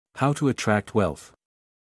How to attract wealth.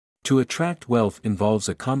 To attract wealth involves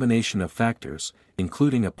a combination of factors,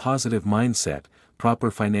 including a positive mindset,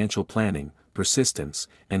 proper financial planning, persistence,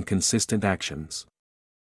 and consistent actions.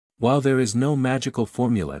 While there is no magical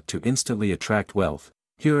formula to instantly attract wealth,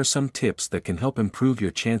 here are some tips that can help improve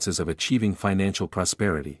your chances of achieving financial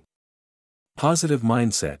prosperity. Positive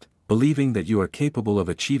mindset. Believing that you are capable of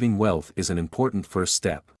achieving wealth is an important first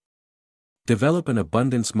step. Develop an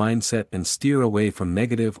abundance mindset and steer away from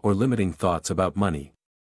negative or limiting thoughts about money.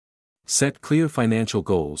 Set clear financial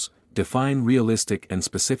goals. Define realistic and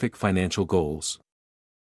specific financial goals.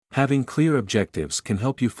 Having clear objectives can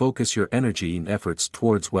help you focus your energy and efforts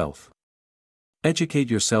towards wealth. Educate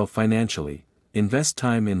yourself financially. Invest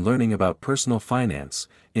time in learning about personal finance,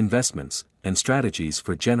 investments, and strategies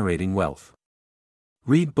for generating wealth.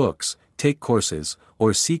 Read books, take courses,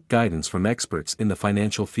 or seek guidance from experts in the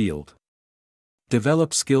financial field.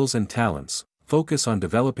 Develop skills and talents. Focus on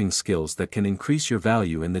developing skills that can increase your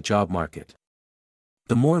value in the job market.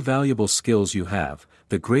 The more valuable skills you have,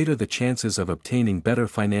 the greater the chances of obtaining better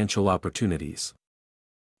financial opportunities.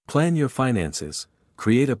 Plan your finances.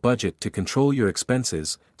 Create a budget to control your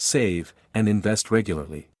expenses, save, and invest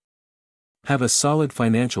regularly. Have a solid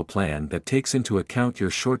financial plan that takes into account your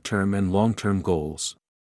short-term and long-term goals.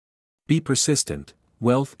 Be persistent.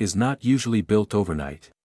 Wealth is not usually built overnight.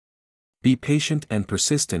 Be patient and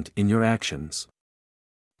persistent in your actions.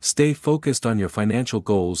 Stay focused on your financial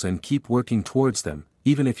goals and keep working towards them,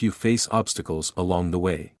 even if you face obstacles along the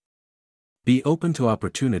way. Be open to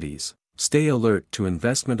opportunities. Stay alert to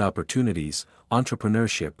investment opportunities,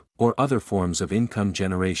 entrepreneurship, or other forms of income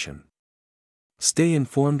generation. Stay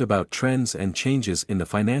informed about trends and changes in the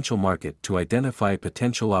financial market to identify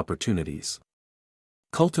potential opportunities.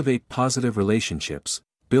 Cultivate positive relationships.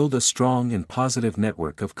 Build a strong and positive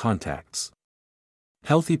network of contacts.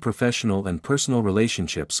 Healthy professional and personal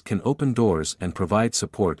relationships can open doors and provide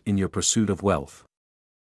support in your pursuit of wealth.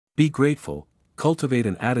 Be grateful. Cultivate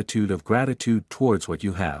an attitude of gratitude towards what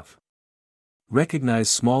you have. Recognize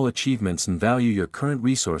small achievements and value your current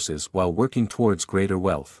resources while working towards greater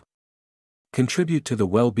wealth. Contribute to the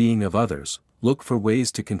well-being of others. Look for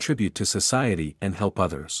ways to contribute to society and help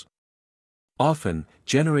others. Often,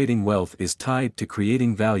 generating wealth is tied to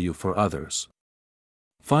creating value for others.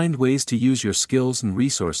 Find ways to use your skills and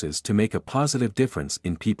resources to make a positive difference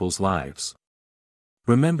in people's lives.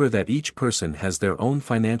 Remember that each person has their own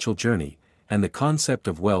financial journey, and the concept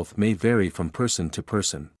of wealth may vary from person to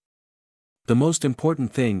person. The most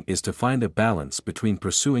important thing is to find a balance between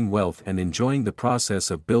pursuing wealth and enjoying the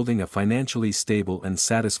process of building a financially stable and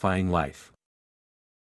satisfying life.